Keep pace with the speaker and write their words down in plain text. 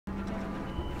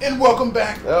And welcome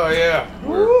back. Oh yeah,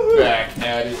 We're back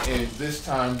at it, and this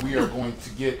time we are going to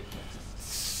get.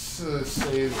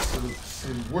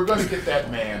 We're going to get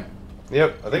that man.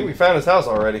 Yep, I think we found his house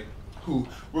already.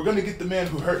 We're going to get the man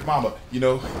who hurt Mama. You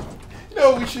know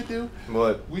what we should do?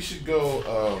 What? We should go.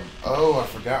 Oh, I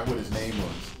forgot what his name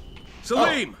was.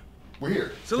 Salim. Oh, we're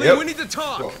here. Salim, we need to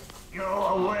talk. Go. Go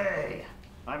away.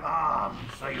 I'm armed,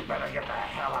 so you better get the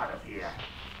hell out of here.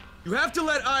 You have to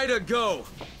let Ida go.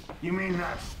 You mean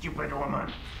that stupid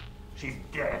woman? She's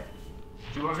dead.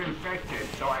 She was infected,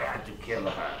 so I had to kill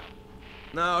her.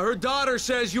 Now, her daughter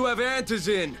says you have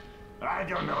antizin. I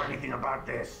don't know anything about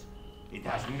this. It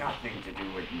has nothing to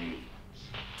do with me.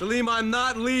 Salim, I'm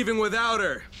not leaving without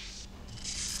her.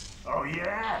 Oh,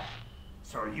 yeah?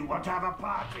 So you want to have a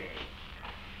party?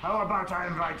 How about I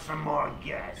invite some more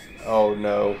guests? Oh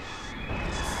no.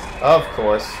 Of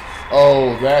course.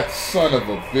 Oh, that son of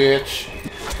a bitch.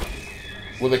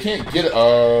 Well, they can't get.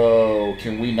 Oh,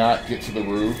 can we not get to the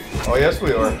roof? Oh yes,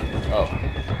 we are. Oh.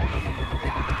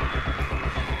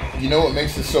 You know what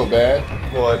makes this so bad?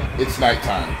 What? It's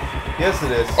nighttime. Yes,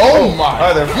 it is. Oh my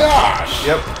hi there. gosh!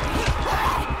 Yep.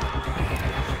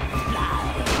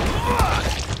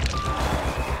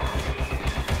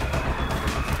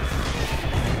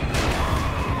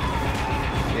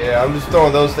 Yeah, I'm just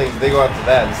throwing those things. They go after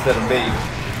that instead of me.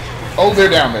 Oh, they're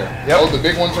down there. Yep. Oh, the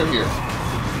big ones are here.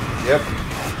 Yep.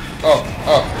 Oh,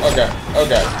 okay.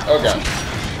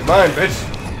 You're mine, bitch.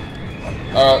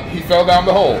 He fell down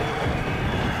the hole.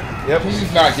 Yep.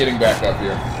 He's not getting back up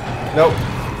here. Nope.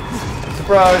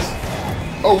 Surprise.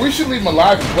 Oh, we should leave him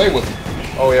alive and play with him.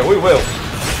 Oh yeah, we will.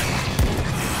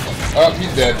 Oh,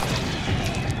 he's dead.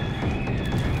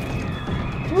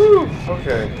 Woo.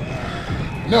 Okay.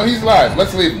 No, he's alive.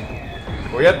 Let's leave him.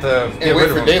 We have to get And wait rid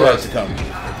of for him daylight first. to come.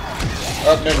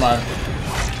 Oh, never mind.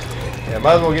 Yeah,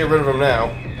 might as well get rid of him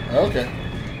now. Okay.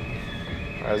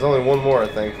 Alright, there's only one more, I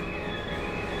think.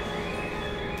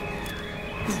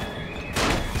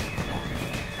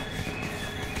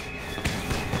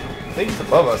 I think he's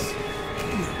above us.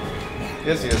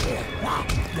 Yes, he is.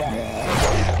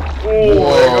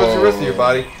 Oh, there goes the rest of your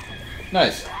body.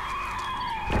 Nice.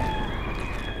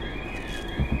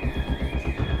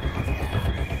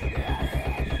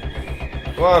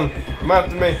 Come on, come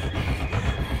after me.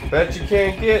 Bet you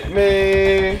can't get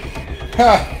me.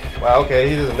 Ha! Wow, okay,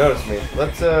 he doesn't notice me.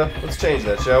 Let's change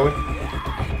that, shall we?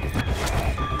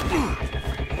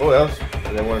 Oh, well, I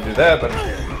didn't want to do that, but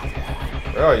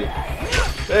where are you?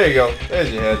 There you go.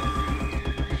 There's your head.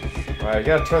 Alright, I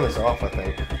gotta turn this off, I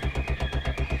think.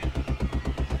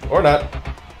 Or not.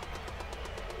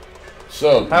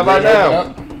 So, how about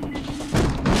now?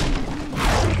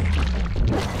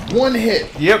 One hit.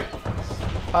 Yep.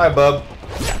 Hi, bub.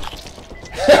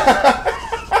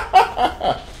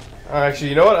 Actually,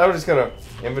 you know what? I'm just gonna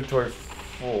inventory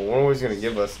full. What are he gonna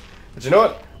give us? But you know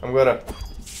what? I'm gonna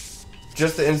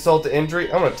just to insult the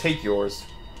injury. I'm gonna take yours.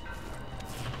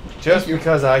 Just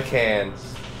because I can.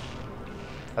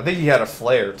 I think he had a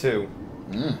flare too.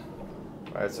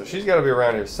 Alright, so she's gotta be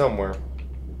around here somewhere.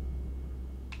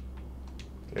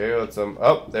 Okay, let's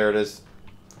oh, there it is.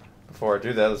 Before I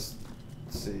do that, let's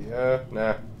see.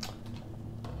 Nah.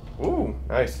 Ooh,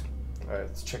 nice. Alright,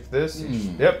 let's check this.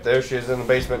 Yep, there she is in the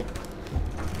basement.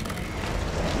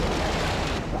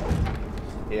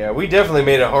 Yeah, we definitely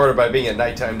made it harder by being at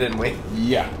nighttime, didn't we?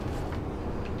 Yeah.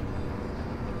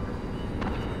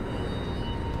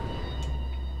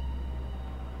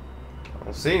 I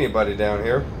don't see anybody down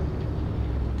here.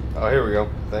 Oh, here we go,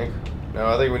 I think. No,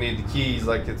 I think we need the keys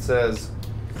like it says.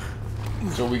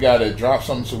 So we gotta drop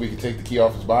something so we can take the key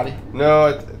off his body? No,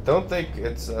 I don't think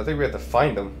it's... I think we have to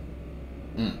find him.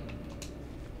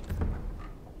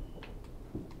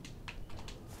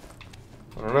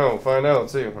 I don't know. We'll find out.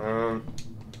 Let's see.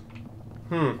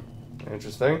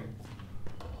 Interesting.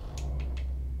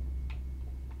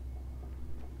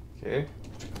 Okay.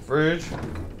 Check the fridge.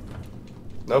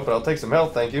 Nope, but I'll take some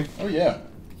health, thank you. Oh, yeah.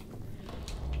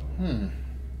 Don't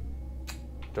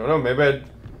know. Maybe I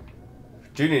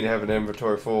do need to have an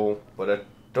inventory full, but I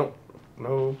don't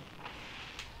know.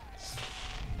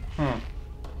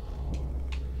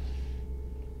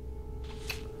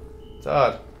 It's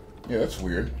odd. Yeah, that's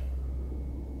weird.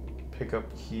 Pick up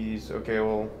keys. Okay,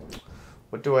 well,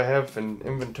 what do I have in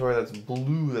inventory that's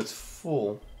blue, that's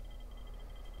full?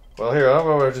 Well, here, how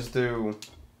about I just do...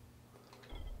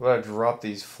 How about I drop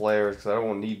these flares, because I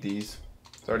don't need these.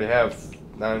 I already have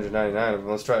 999 of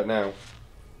them. Let's try it now.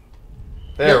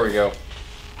 There we go.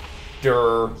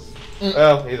 Durr.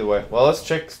 Well, either way. Well, let's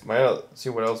check see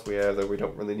what else we have that we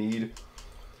don't really need.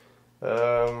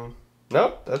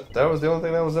 Nope, that was the only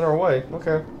thing that was in our way.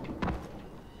 Okay.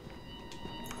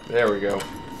 There we go.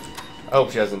 I hope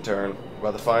she doesn't turn.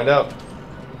 About to find out.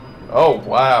 Oh,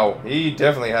 wow. He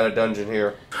definitely had a dungeon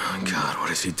here. Oh, God, what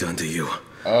has he done to you?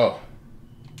 Oh.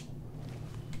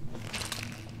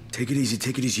 Take it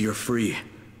easy, you're free.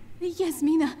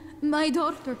 Yasmina, my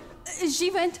daughter, she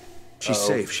went... She's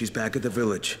safe, she's back at the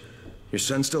village. Your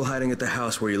son's still hiding at the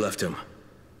house where you left him.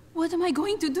 What am I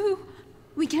going to do?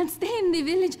 We can't stay in the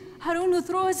village. Harun will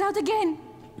throw us out again.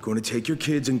 You're going to take your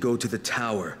kids and go to the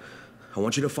tower. I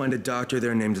want you to find a doctor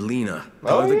there named Lena. Oh,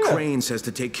 Tell her yeah. that Crane says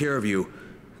to take care of you,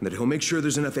 and that he'll make sure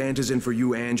there's enough antizin for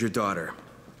you and your daughter.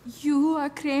 You are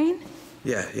Crane?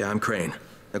 Yeah, I'm Crane.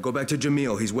 Now go back to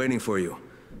Jamil, he's waiting for you.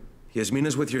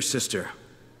 Yasmina's with your sister.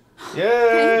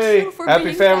 Yay! Thank you for Happy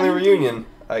being family kind. reunion,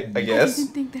 I I guess.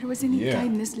 didn't think there was any Yeah.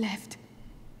 kindness left.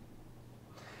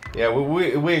 Yeah,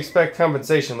 we expect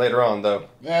compensation later on, though.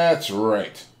 That's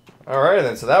right. Alright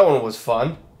then, so that one was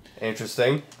fun.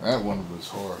 Interesting. That one was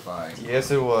horrifying. Yes,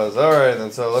 it was. Alright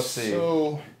then, so let's see.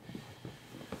 So,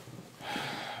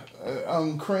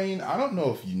 Crane, I don't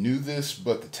know if you knew this,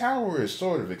 but the tower is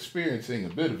sort of experiencing a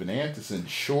bit of an antizin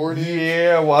shortage.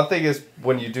 Yeah, well, I think it's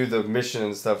when you do the mission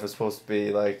and stuff, it's supposed to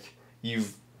be like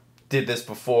you've did this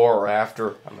before or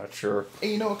after. I'm not sure.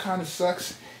 And you know what kind of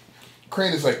sucks?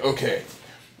 Crane is like, okay,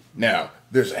 now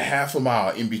there's a half a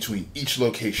mile in between each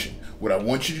location. What I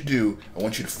want you to do, I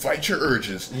want you to fight your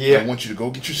urges. Yeah. I want you to go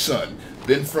get your son.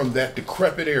 Then from that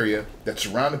decrepit area that's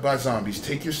surrounded by zombies,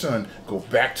 take your son, go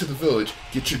back to the village,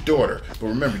 get your daughter. But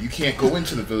remember, you can't go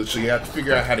into the village, so you have to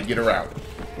figure out how to get her out.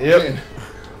 Yep. Then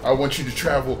I want you to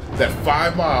travel that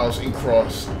 5 miles and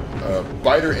cross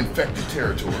biter-infected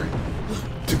territory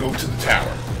to go to the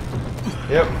tower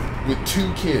Yep. with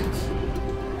 2 kids,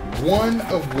 one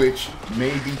of which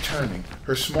may be turning.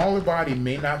 Her smaller body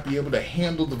may not be able to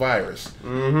handle the virus.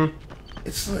 Mm-hmm.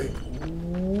 It's like,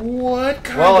 what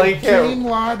kind Well, he of can't- game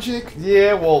logic?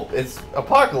 Yeah, well, it's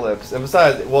apocalypse. And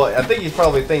besides, well, I think he's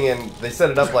probably thinking they set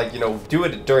it up like, do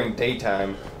it during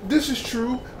daytime. This is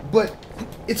true, but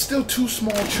it's still 2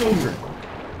 small children.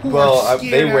 Who Well, are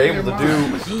scared they were out of able their to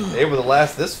minds. they were to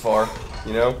last this far,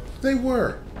 They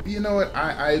were. You know what?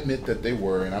 I admit that they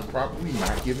were, and I'm probably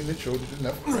not giving the children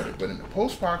enough credit. But in a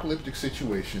post-apocalyptic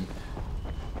situation,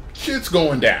 shit's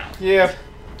going down. Yeah.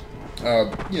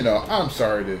 I'm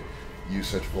sorry to use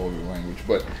such vulgar language,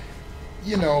 but on,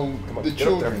 the get up there.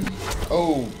 children.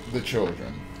 Oh, the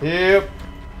children. Yep.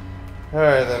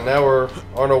 Alright, then now we're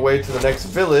on our way to the next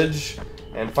village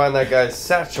and find that guy's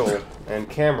satchel and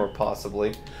camera,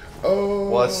 possibly. Oh.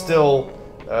 While it's still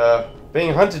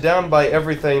being hunted down by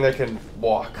everything that can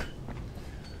walk.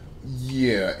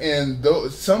 Yeah, and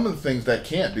some of the things that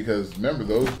can't, because remember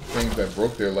those things that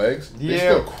broke their legs, they Yeah.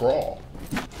 still crawl.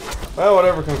 Well,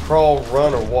 whatever can crawl,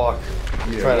 run, or walk,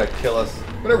 Yeah. trying to kill us.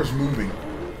 Whatever's moving.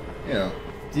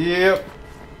 Yep.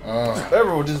 Uh,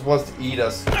 Whatever just wants to eat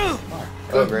us. my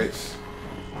Oh, great.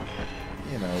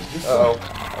 goodness. Just Uh-oh.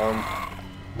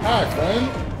 hi, friend.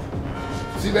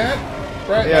 See that?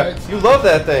 Right? Yeah, Lights. you love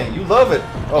that thing. You love it.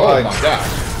 Oh hi. my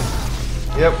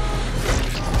god. Yep.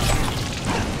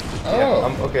 Oh,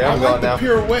 I'm I gone like the now.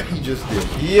 pirouette he just did.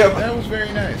 Yep. That was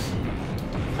very nice.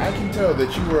 I can tell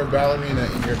that you were a ballerina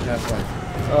in your past life.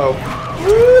 Oh.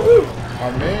 Woohoo!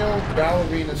 Are male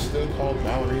ballerinas still called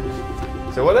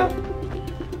ballerinas? So what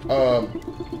now?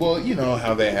 Well, you know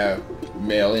how they have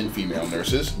male and female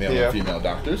nurses, male Yeah. and female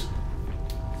doctors.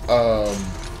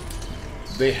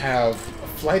 They have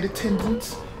flight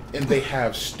attendants, and they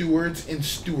have stewards and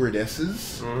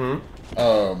stewardesses.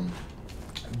 Mm-hmm.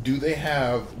 Do they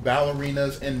have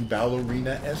ballerinas and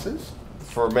ballerina-esses?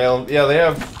 For male, yeah, they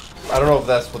have. I don't know if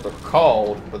that's what they're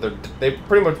called, but they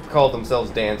pretty much call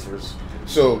themselves dancers.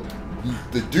 So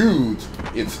the dudes,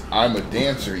 it's I'm a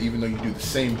dancer, even though you do the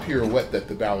same pirouette that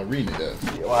the ballerina does.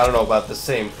 Well, I don't know about the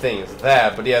same thing as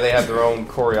that, but yeah, they have their own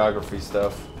choreography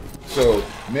stuff. So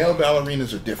male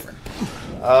ballerinas are different.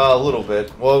 A little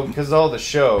bit. Well, because of all the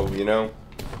show, What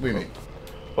do you mean?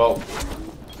 Well,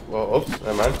 oops,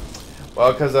 never mind.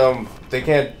 Well, because they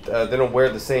can't, they don't wear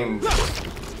the same.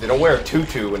 They don't wear a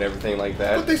tutu and everything like But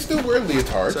that. they still wear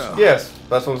leotards. So, Yes,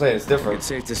 that's what I'm saying. It's it's different.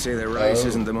 safe to say that Rais Oh.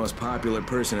 isn't the most popular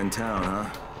person in town, huh?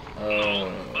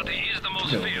 But he is the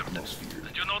most No, feared. most feared.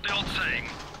 And you know the old saying,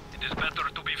 it is better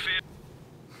to be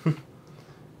feared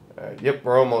Yep,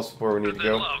 we're almost where we need to than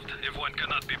go. loved if one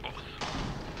cannot be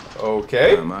both.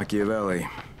 Okay. Machiavelli.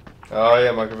 Oh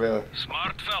yeah, Machiavelli.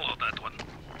 Smart fellow, that one.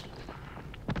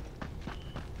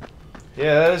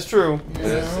 Yeah, that is true.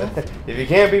 Yeah. If you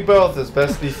can't be both, it's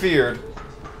best to be feared.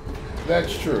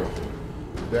 That's true.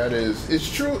 That is,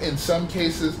 it's true in some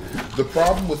cases. The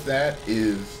problem with that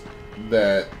is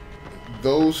that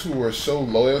those who are so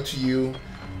loyal to you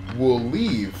will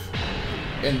leave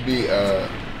and be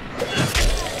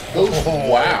those.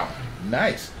 Wow,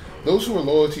 nice. Those who are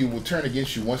loyal to you will turn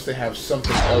against you once they have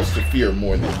something else to fear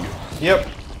more than you. Yep.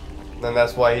 And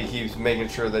that's why he keeps making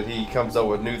sure that he comes up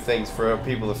with new things for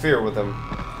people to fear with him.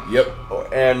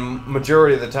 Yep. And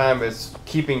majority of the time it's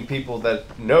keeping people that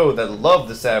love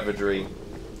the savagery,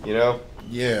 you know?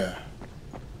 Yeah.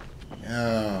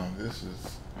 Yeah, this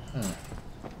is...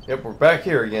 Yep, we're back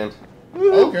here again.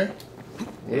 Okay.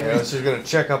 Yeah, let's just gonna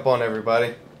check up on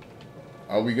everybody.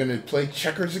 Are we gonna play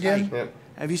checkers again? Yep.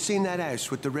 Have you seen that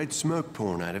house with the red smoke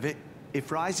pouring out of it?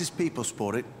 If Rise's people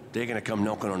spot it, they're gonna come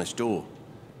knocking on his door.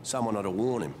 Someone ought to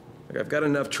warn him. Look, I've got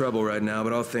enough trouble right now,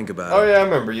 but I'll think about it. Oh yeah, I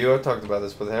remember you. I talked about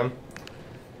this with him.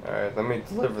 Alright, let me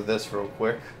deliver this real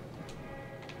quick.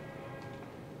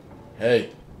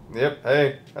 Hey. Yep,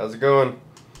 hey, how's it going?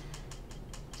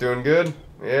 Doing good?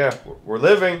 Yeah, we're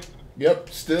living. Yep,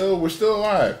 we're still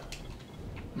alive.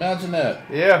 Imagine that.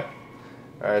 Yeah.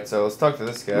 Alright, so let's talk to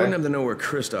this guy. You wouldn't have to know where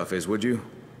Christoph is, would you?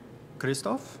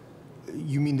 Christoph?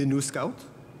 You mean the new scout?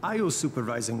 I was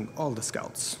supervising all the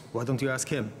scouts. Why don't you ask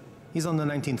him? He's on the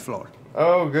 19th floor.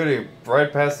 Oh, goody.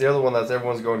 Right past the other one that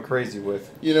everyone's going crazy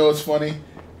with. You know what's funny?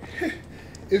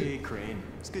 Hey, Crane.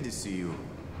 It's good to see you.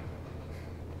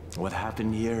 What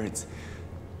happened here, it's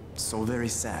so very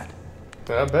sad.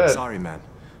 I bet. Sorry, man.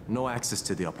 No access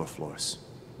to the upper floors.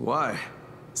 Why?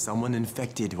 Someone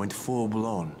infected went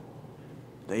full-blown.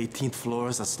 The 18th floor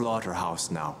is a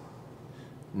slaughterhouse now.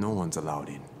 No one's allowed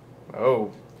in.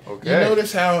 Oh, okay. You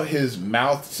notice how his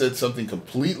mouth said something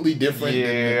completely different?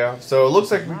 Yeah. So it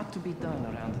looks like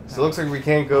we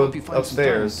can't go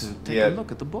upstairs yet.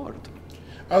 Look at the board.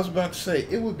 I was about to say,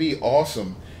 it would be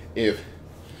awesome if,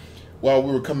 while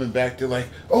we were coming back, they're like,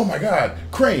 oh my God,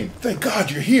 Crane, thank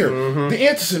God you're here. The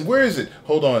Anderson, where is it?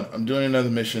 Hold on, I'm doing another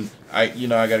mission. I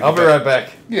gotta I'll be right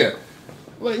back. Yeah.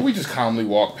 Like, we just calmly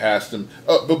walk past him.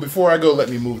 But before I go, let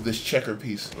me move this checker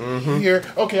piece here.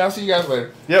 Okay, I'll see you guys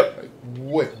later. Yep.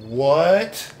 Wait,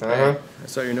 what? I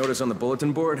saw your notice on the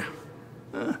bulletin board.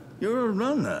 You're a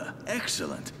runner.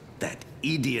 Excellent. That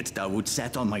idiot Dawood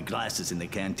sat on my glasses in the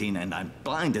canteen and I'm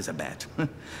blind as a bat.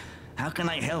 How can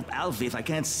I help Alfie if I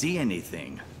can't see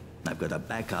anything? I've got a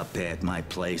backup pair at my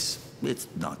place. It's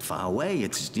not far away.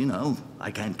 It's, I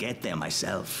can't get there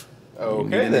myself. Okay,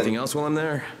 Need anything else while I'm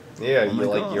there? Yeah, Oh my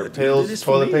like God, your you did pills, this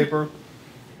for toilet me? paper.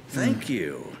 Thank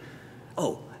you.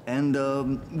 Oh, and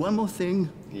one more thing.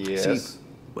 Yes. See,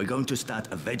 we're going to start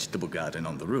a vegetable garden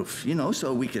on the roof,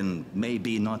 so we can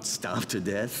maybe not starve to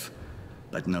death.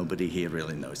 But nobody here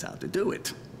really knows how to do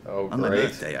it. Oh, on my great.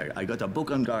 birthday, I got a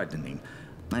book on gardening.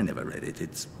 I never read it.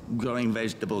 It's growing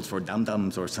vegetables for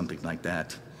dum-dums or something like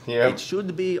that. Yeah. It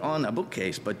should be on a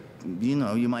bookcase, but, you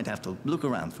might have to look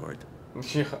around for it.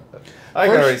 Yeah. I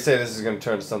can already say this is going to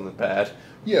turn to something bad.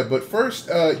 Yeah, but first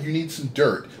you need some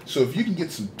dirt. So if you can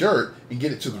get some dirt and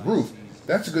get it to the roof,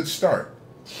 that's a good start.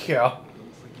 Yeah.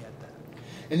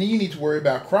 And then you need to worry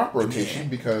about crop rotation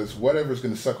because whatever's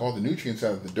going to suck all the nutrients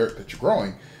out of the dirt that you're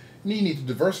growing, and you need to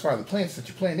diversify the plants that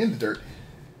you're planting in the dirt.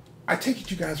 I take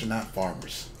it you guys are not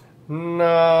farmers.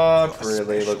 Not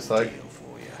really, looks like.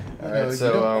 Alright, so,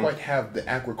 you don't quite have the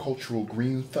agricultural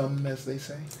green thumb, as they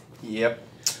say. Yep.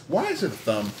 Why is it a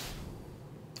thumb?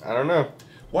 I don't know.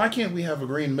 Why can't we have a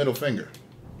green middle finger?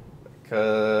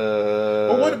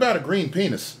 Cause... Or what about a green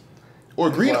penis? Or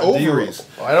green Well, ovaries?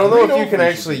 I don't know Green if you can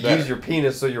ovaries actually would be better. use your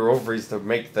penis or your ovaries to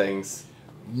make things.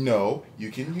 No,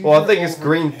 you can use Well, I your think it's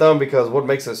ovaries. green thumb because what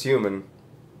makes us human?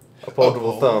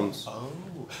 Opposable thumbs. Oh,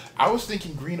 I was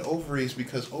thinking green ovaries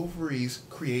because ovaries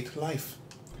create life.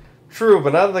 True,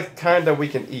 but not the kind that we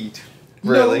can eat.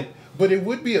 Really. No, but it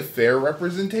would be a fair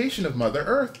representation of Mother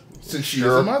Earth, since she is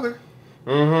Sure. a mother.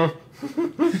 We'll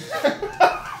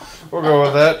go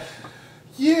with that.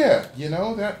 Yeah,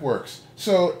 that works.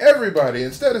 So everybody,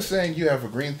 instead of saying you have a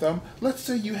green thumb, let's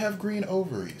say you have green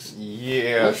ovaries.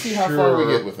 Yeah, Let's see how far we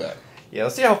get with that. Yeah,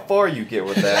 let's see how far you get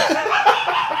with that.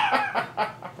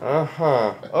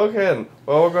 Okay, then.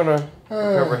 Well, we're gonna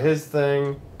cover his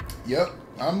thing. Yep,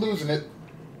 I'm losing it.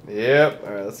 Yep.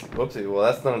 Alright, let's... Whoopsie. Well,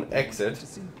 that's not an exit.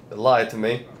 They lied to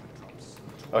me.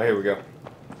 Oh, here we go.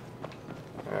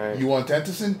 Alright. You want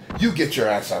Tentacin? You get your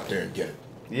ass out there and get it.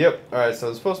 Yep. Alright, so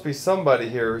there's supposed to be somebody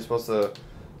here who's supposed to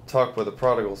talk with the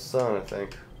prodigal son, I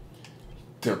think.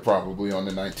 They're probably on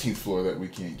the 19th floor that we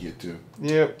can't get to.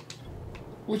 Yep.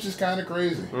 Which is kind of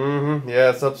crazy. Yeah,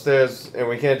 it's upstairs, and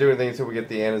we can't do anything until we get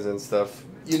the Annas and stuff.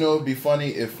 It'd be funny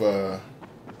if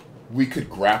we could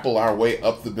grapple our way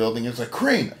up the building. It's like,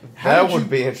 Crane, That would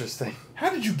be interesting. how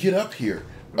did you get up here?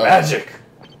 Magic!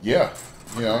 Yeah,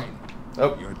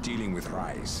 Oh. You're dealing with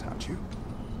Rais, aren't you?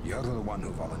 You're the one who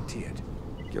volunteered.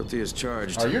 Guilty as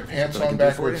charged. Are your pants Something on I can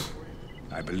do for backwards?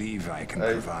 I believe I can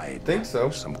I provide think so.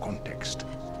 some context.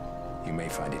 You may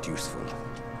find it useful.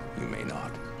 You may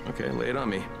not. Okay, lay it on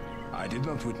me. I did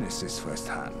not witness this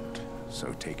firsthand,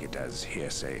 so take it as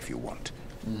hearsay if you want.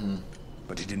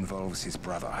 But it involves his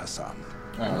brother Hassan.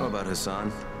 I know about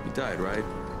Hassan. He died, right?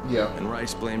 Yeah. And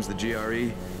Rais blames the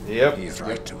GRE. Yep. He is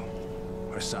right to.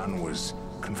 Hassan was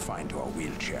confined to a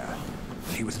wheelchair,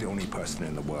 and he was the only person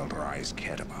in the world Rais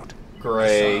cared about.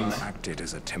 Great. Hassan acted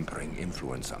as a tempering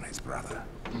influence on his brother.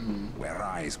 Where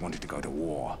Rais wanted to go to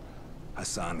war,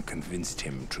 Hassan convinced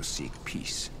him to seek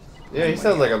peace. Yeah, he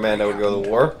sounds like a man that would go to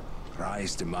war.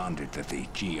 Rais demanded that the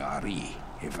GRE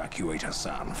evacuate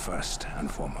Hassan first and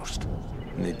foremost.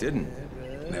 And they didn't.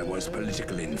 There was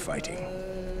political infighting.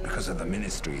 Because of the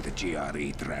ministry, the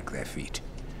GRE dragged their feet.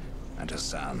 And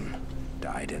Hassan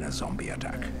died in a zombie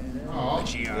attack. The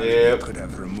GRE could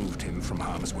have removed him from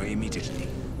harm's way immediately.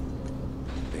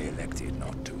 They elected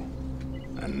not to.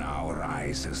 And now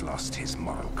Rais has lost his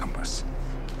moral compass.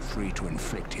 Free to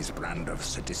inflict his brand of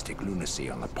sadistic lunacy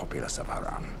on the populace of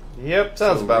Harran. Yep,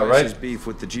 sounds So about Rais's right. beef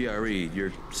with the GRE,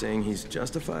 you're saying he's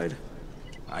justified?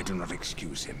 I do not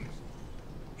excuse him.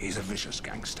 He's a vicious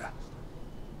gangster.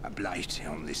 A blight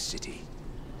on this city.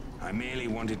 I merely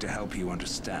wanted to help you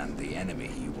understand the enemy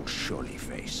you will surely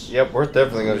face. Yep, we're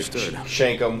definitely gonna Understood.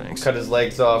 shank him, Thanks. cut his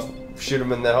legs off, shoot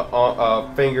him in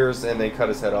the fingers, and then cut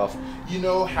his head off. You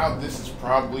know how this is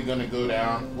probably going to go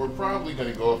down? We're probably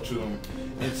going to go up to him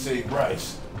and say,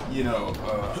 Rais, you know,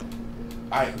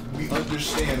 we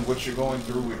understand what you're going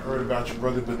through. We heard about your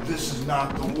brother, but this is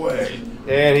not the way.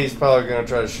 And he's probably gonna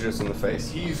try to shoot us in the face.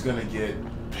 He's going to get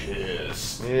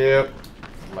pissed. Yep.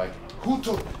 Like,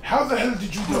 how the hell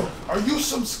did you know? Are you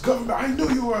some government? I knew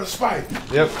you were a spy.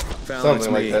 Yep. Fallon, it's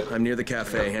Something like me. that. I'm near the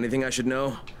cafe. Anything I should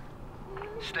know?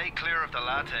 Stay clear of the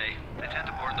latte. They tend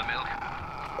to burn the milk.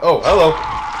 Oh, hello.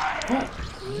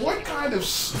 What kind of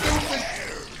stupid...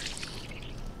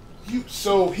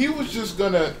 So he was just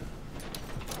gonna...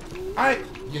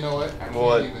 You know what?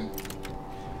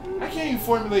 I can't even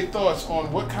formulate thoughts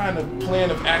on what kind of plan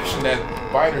of action that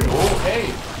Biter... Oh,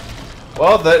 hey.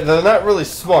 Well, they're not really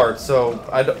smart, so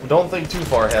I don't think too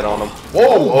far ahead on them.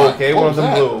 Whoa, Oh, okay, what one of was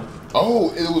them that? blew.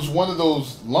 Oh, it was one of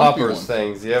those lumpy Poppers ones.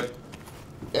 things, yep.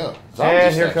 Yeah.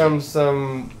 And here comes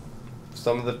some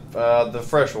of the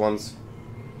fresh ones.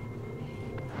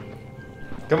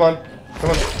 Come on.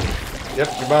 Yep,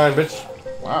 you're mine,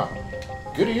 bitch. Wow.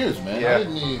 Good ears, man. Yeah. I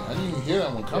didn't even hear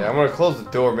that one coming. Yeah, I'm gonna close the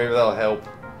door. Maybe that'll help.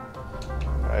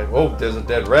 Alright. Oh, there's a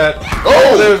dead rat.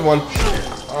 Oh! There's one.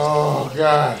 Oh,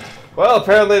 God. Well,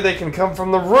 apparently they can come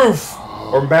from the roof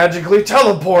or magically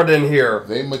teleport in here.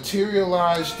 They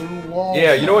materialize through walls.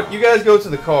 Yeah, you know what? You guys go to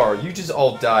the car. You just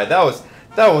all died. That was.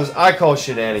 I call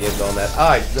shenanigans on that.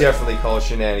 I definitely call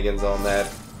shenanigans on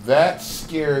that. That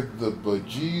scared the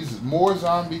bejesus. More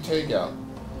zombie takeout.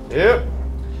 Yep.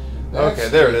 That Okay,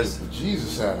 there it scared is. the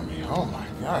bejesus out of me. Oh my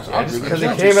gosh. Yeah, just because it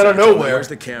jumped. came out of nowhere. Where's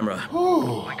the camera?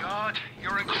 Oh my god,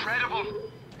 you're incredible.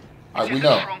 It's we in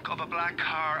know. the trunk of a black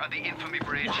car on the infamy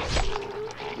bridge.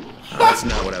 That's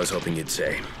not what I was hoping you'd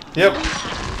say. Yep.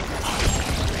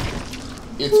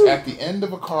 It's at the end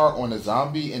of a car on a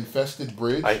zombie-infested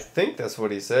bridge. I think that's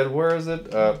what he said. Where is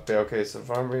it? Okay, so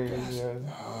if I'm reading...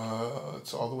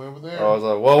 It's all the way over there. I was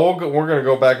like, well, we're going to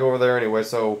go back over there anyway,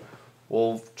 so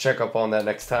we'll check up on that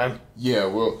next time. Yeah,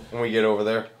 well... When we get over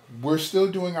there. We're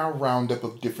still doing our roundup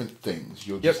of different things.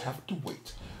 You'll just have to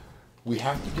wait. We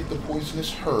have to get the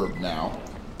poisonous herb now.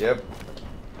 Yep.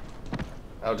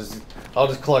 I'll just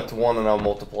collect one and I'll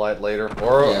multiply it later.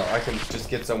 Or I can just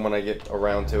get some when I get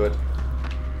around to it.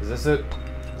 Is this it?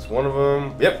 It's one of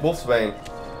them. Yep, Wolfsbane.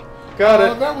 Got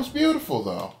it. That was beautiful,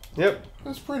 though. Yep.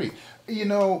 That's pretty. You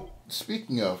know,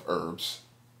 speaking of herbs,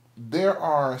 there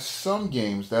are some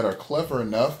games that are clever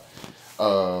enough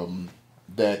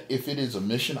that if it is a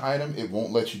mission item, it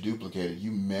won't let you duplicate it.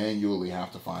 You manually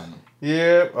have to find them.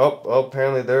 Yeah. Oh,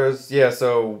 apparently there's... Yeah,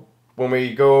 so when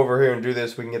we go over here and do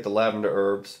this, we can get the lavender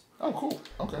herbs. Oh, cool.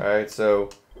 Okay. Alright, so...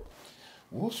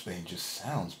 Wolfsbane just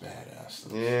sounds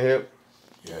badass. Yep.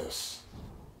 Yes.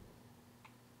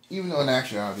 Even though in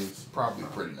actuality, it's probably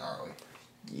pretty gnarly.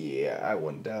 Yeah, I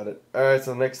wouldn't doubt it. Alright,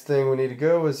 so the next thing we need to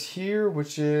go is here,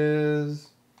 which is...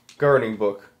 Gardening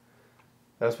book.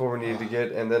 That's what we needed to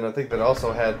get. And then I think that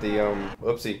also had the,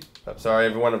 Oopsie. I'm sorry,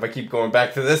 everyone, if I keep going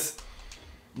back to this.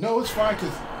 No, it's fine,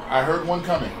 because I heard one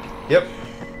coming. Yep.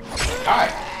 Hi.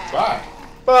 Bye.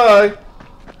 Bye.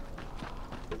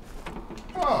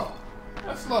 Oh,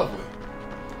 that's lovely.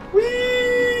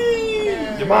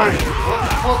 Whee! You're mine.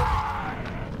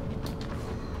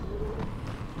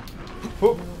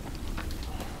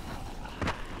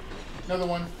 Another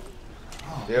one.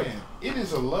 Oh, Yep. man. It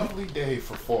is a lovely day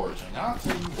for foraging. I'll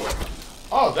tell you what.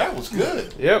 Oh, that was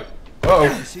good. Yep. Uh-oh.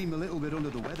 You seem a little bit under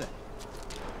the weather.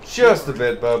 Just a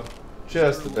bit, bub.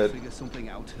 Just a bit. Figure something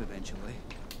out eventually.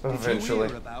 Eventually.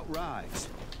 Did you hear about Rais?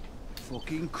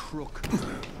 Fucking crook.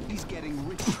 He's getting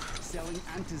rich, selling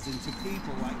antizin to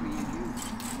people like me and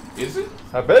you. Is it?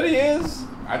 I bet he is.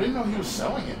 I didn't know he was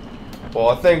selling it. Well,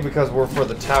 I think because we're for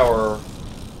the tower,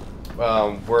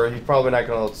 where he's probably not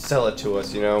going to sell it to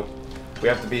us, you know? We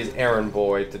have to be his errand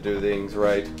boy to do things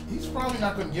right. He's probably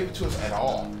not going to give it to us at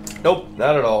all. Nope,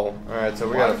 not at all. Alright, so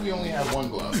we Why got do we only have one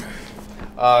glove?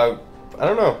 I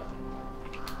don't know.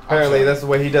 Apparently, that's the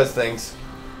way he does things.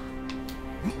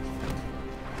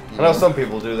 I know some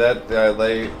people do that.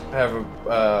 They have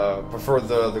prefer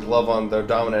the glove on their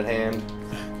dominant hand.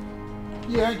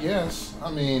 Yeah, I guess. I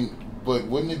mean, but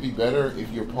wouldn't it be better if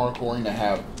you're parkouring to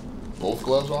have both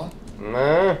gloves on?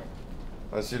 Nah.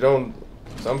 Unless you don't.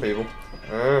 Some people.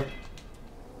 Alright,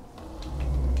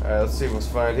 let's see what's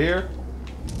found here.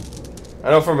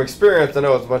 I know from experience, I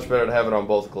know it's much better to have it on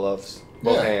both gloves.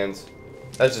 Both hands.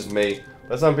 That's just me.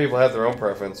 But some people have their own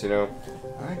preference, you know.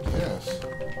 I guess.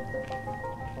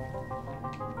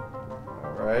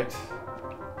 Alright.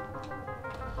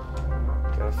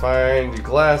 Gotta find your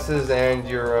glasses and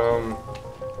your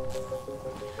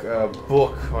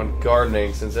book on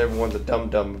gardening, since everyone's a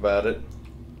dum-dum about it.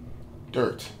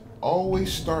 Dirt.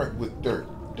 Always start with dirt.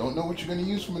 Don't know what you're going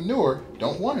to use for manure.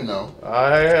 Don't want to know.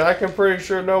 I can pretty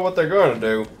sure know what they're going to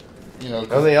do. You know,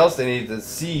 nothing else they need is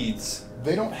seeds.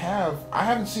 They don't have. I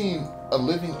haven't seen a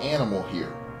living animal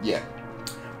here yet.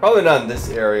 Probably not in this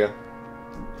area.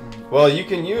 Well, you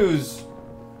can use,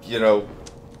 you know,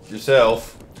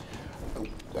 yourself.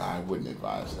 I wouldn't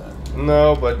advise that.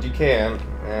 No, but you can,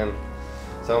 and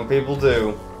some people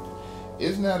do.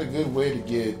 Isn't that a good way to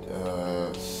get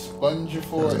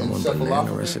spongifor and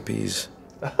banana recipes.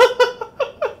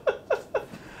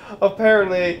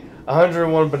 Apparently,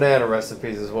 101 banana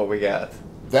recipes is what we got.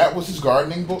 That was his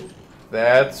gardening book?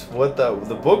 That's what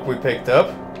the book we picked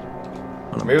up.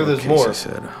 Maybe there's more. He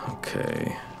said,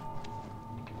 okay.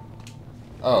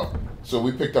 Oh, so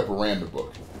we picked up a random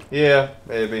book. Yeah,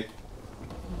 maybe.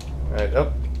 Alright,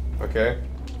 up. Okay.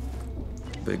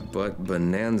 Big butt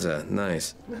bonanza.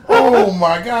 Nice. Oh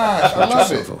my gosh, I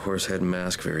love it. A horse head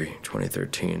mask, very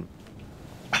 2013.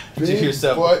 Big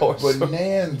butt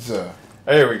bonanza.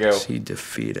 There we go. See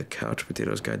defeat a couch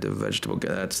potatoes guide to vegetable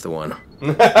guide. That's the one.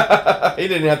 He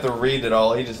didn't have to read it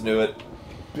all. He just knew it.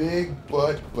 Big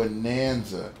butt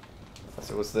bonanza.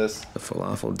 So what's this? The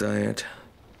falafel diet.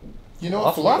 You know,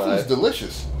 falafel is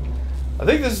delicious. I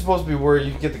think this is supposed to be where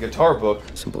you can get the guitar book.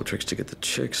 Simple tricks to get the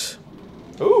chicks.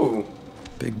 Ooh.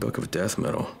 Big book of death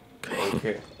metal.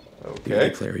 Okay.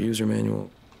 DVD player user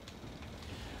manual.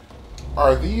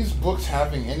 Are these books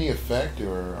having any effect,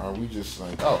 or are we just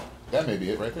like, oh, that may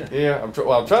be it right there? Yeah, I'm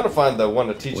trying to find the one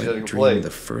to teach you how to play. The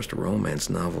first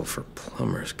romance novel for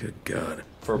plumbers. Good God.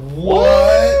 For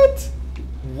what?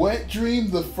 Wet Dream,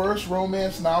 the first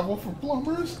romance novel for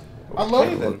plumbers? I love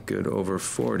it. Look good over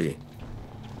 40.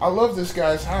 I love this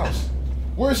guy's house.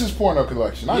 Where's his porno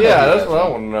collection? Yeah, that's what I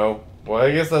want to know. Well,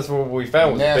 I guess that's what we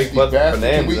found with Big Butt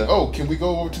Bonanza. Can we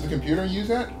go over to the computer and use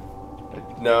that?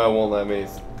 No, it won't let me.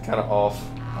 It's kind of off.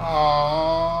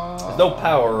 Aww. There's no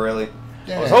power, really.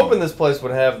 Damn. I was hoping this place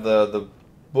would have the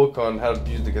book on how to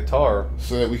use the guitar.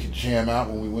 So that we could jam out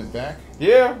when we went back?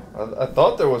 Yeah, I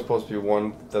thought there was supposed to be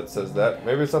one that says that.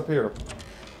 Maybe it's up here.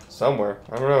 Somewhere.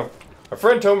 I don't know. A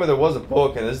friend told me there was a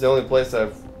book, and this is the only place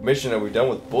mission that we've done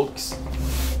with books.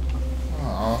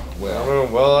 Well. I don't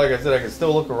know. Well, like I said, I can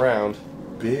still look around.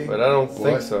 Big but I don't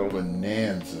think so.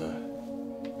 Bonanza.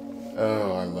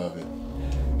 Oh, I love it.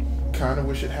 Kind of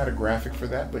wish it had a graphic for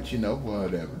that, but you know,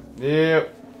 whatever.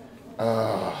 Yep.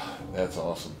 That's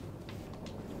awesome.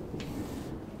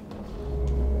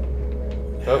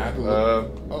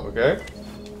 Okay.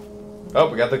 Oh,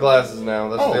 we got the glasses now.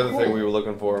 That's the other thing we were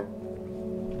looking for.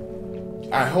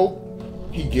 I hope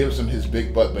he gives him his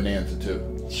big butt bonanza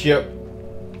too. Yep.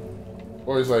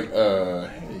 Or he's like, hey,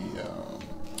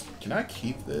 can I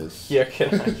keep this? Yeah,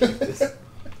 can I keep this?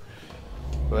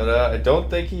 But I don't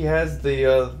think he has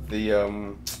the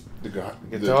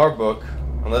guitar book,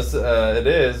 unless it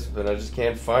is. But I just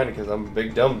can't find it because I'm a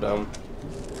big dum-dum.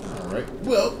 All right.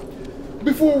 Well,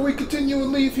 before we continue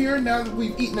and leave here, now that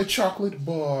we've eaten a chocolate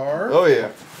bar, oh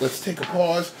yeah, let's take a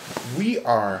pause. We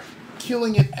are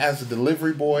killing it as a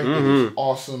delivery boy. It is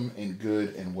awesome and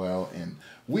good and well, and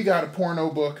we got a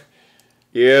porno book.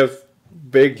 Yeah,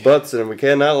 big butts in them. We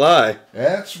cannot lie.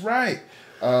 That's right.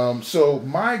 So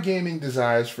my gaming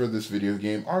desires for this video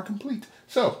game are complete.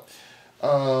 So,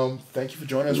 Thank you for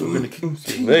joining us. We're going to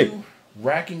continue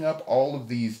racking up all of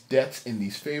these debts and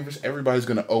these favors. Everybody's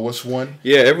going to owe us one.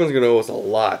 Yeah, everyone's going to owe us a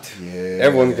lot. Yeah.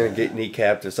 Everyone's going to get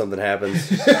kneecapped if something happens.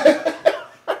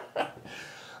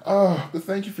 But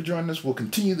thank you for joining us. We'll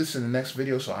continue this in the next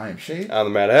video. So I am Shade. I'm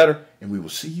the Mad Hatter. And we will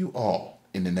see you all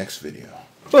in the next video.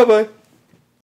 Bye-bye.